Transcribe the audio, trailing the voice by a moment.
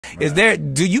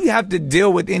Do you have to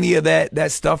deal with any of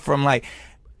that stuff from like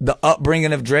the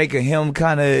upbringing of Drake, or him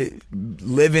kind of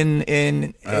living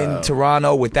in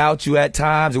Toronto without you at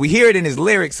times? We hear it in his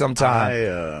lyrics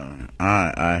sometimes.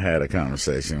 I had a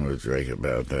conversation with Drake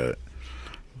about that.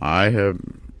 I have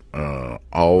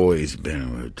always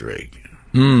been with Drake.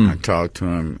 I talk to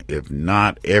him, if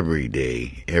not every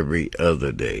day, every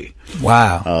other day.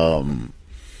 Wow.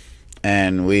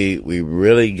 And we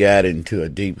really got into a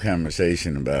deep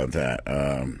conversation about that.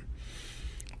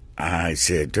 I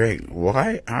said, Drake,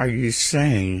 why are you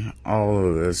saying all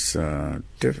of this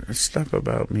different stuff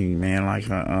about me, man? Like,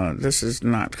 this is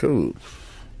not cool.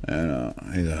 And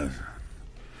he goes,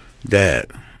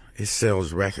 Dad, it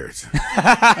sells records.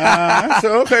 I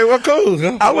said, okay, well,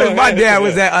 cool. I wish my dad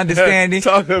was that understanding.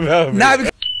 Talk about me.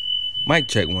 Mic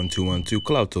check 1 2 1 2.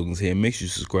 Clout Tokens here. Make sure you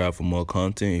subscribe for more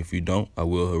content. If you don't, I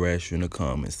will harass you in the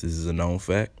comments. This is a known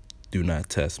fact. Do not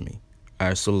test me.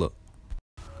 Alright, so look.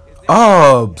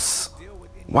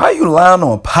 Why you lying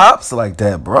on Pops like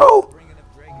that, bro?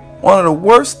 One of the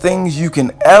worst things you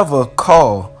can ever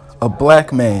call a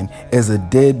black man is a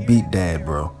deadbeat dad,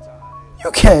 bro. You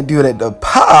can't do that to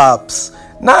Pops.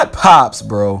 Not Pops,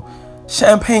 bro.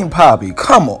 Champagne Poppy,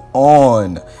 come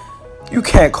on. You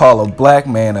can't call a black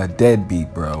man a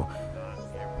deadbeat, bro.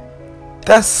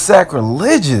 That's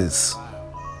sacrilegious.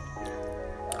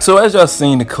 So as y'all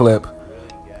seen the clip,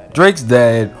 Drake's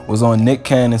dad was on Nick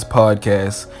Cannon's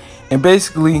podcast, and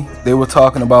basically they were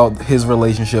talking about his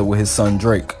relationship with his son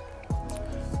Drake.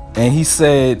 And he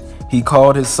said he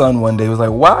called his son one day, was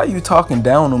like, why are you talking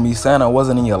down on me saying I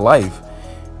wasn't in your life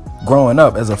growing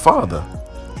up as a father?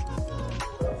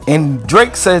 And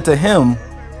Drake said to him,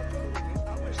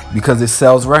 because it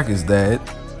sells records, Dad.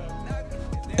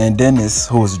 And Dennis,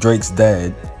 who was Drake's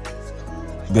dad,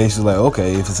 basically like,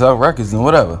 okay, if it sells records, then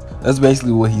whatever. That's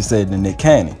basically what he said to Nick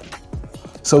Cannon.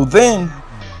 So then,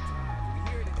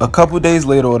 a couple days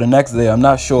later or the next day, I'm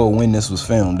not sure when this was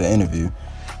filmed, the interview,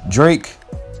 Drake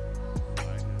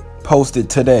posted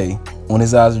today on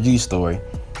his IG story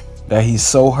that he's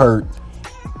so hurt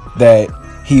that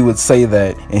he would say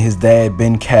that, and his dad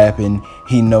been capping,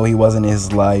 he know he wasn't in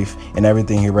his life, and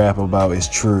everything he rap about is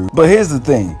true. But here's the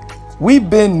thing, we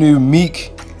been knew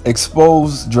Meek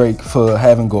exposed Drake for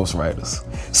having ghostwriters,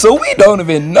 so we don't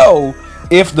even know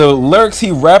if the lyrics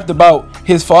he rapped about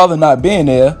his father not being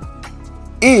there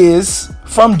is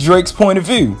from Drake's point of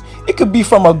view. It could be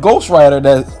from a ghostwriter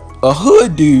that a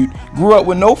hood dude grew up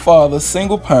with no father,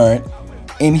 single parent,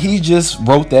 and he just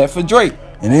wrote that for Drake.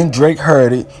 And then Drake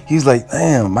heard it. He's like,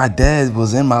 damn, my dad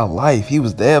was in my life. He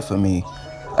was there for me.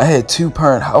 I had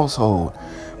 2-parent household.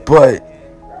 But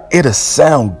it'll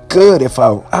sound good if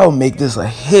I'll make this a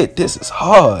hit. This is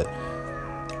hard.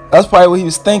 That's probably what he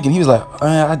was thinking. He was like,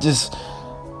 man, I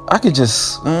could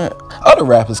just, other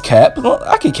rappers cap.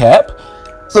 I could cap.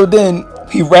 So then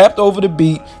he rapped over the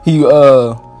beat. He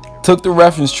took the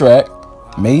reference track,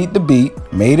 made the beat,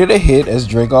 made it a hit, as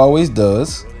Drake always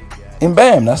does. And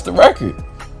bam, that's the record.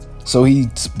 So he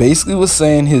basically was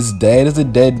saying his dad is a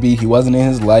deadbeat. He wasn't in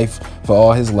his life for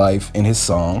all his life in his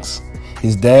songs.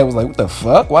 His dad was like, what the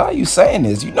fuck? Why are you saying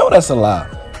this? You know that's a lie.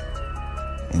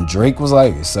 And Drake was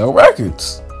like, sell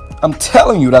records. I'm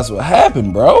telling you, that's what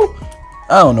happened, bro.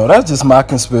 I don't know. That's just my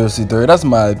conspiracy theory. That's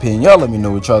my opinion. Y'all let me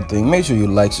know what y'all think. Make sure you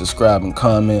like, subscribe, and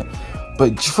comment.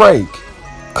 But Drake,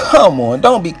 come on.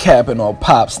 Don't be capping on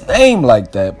Pop's name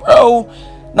like that, bro.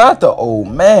 Not the old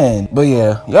man. But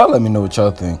yeah, y'all let me know what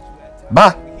y'all think.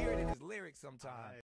 Bye.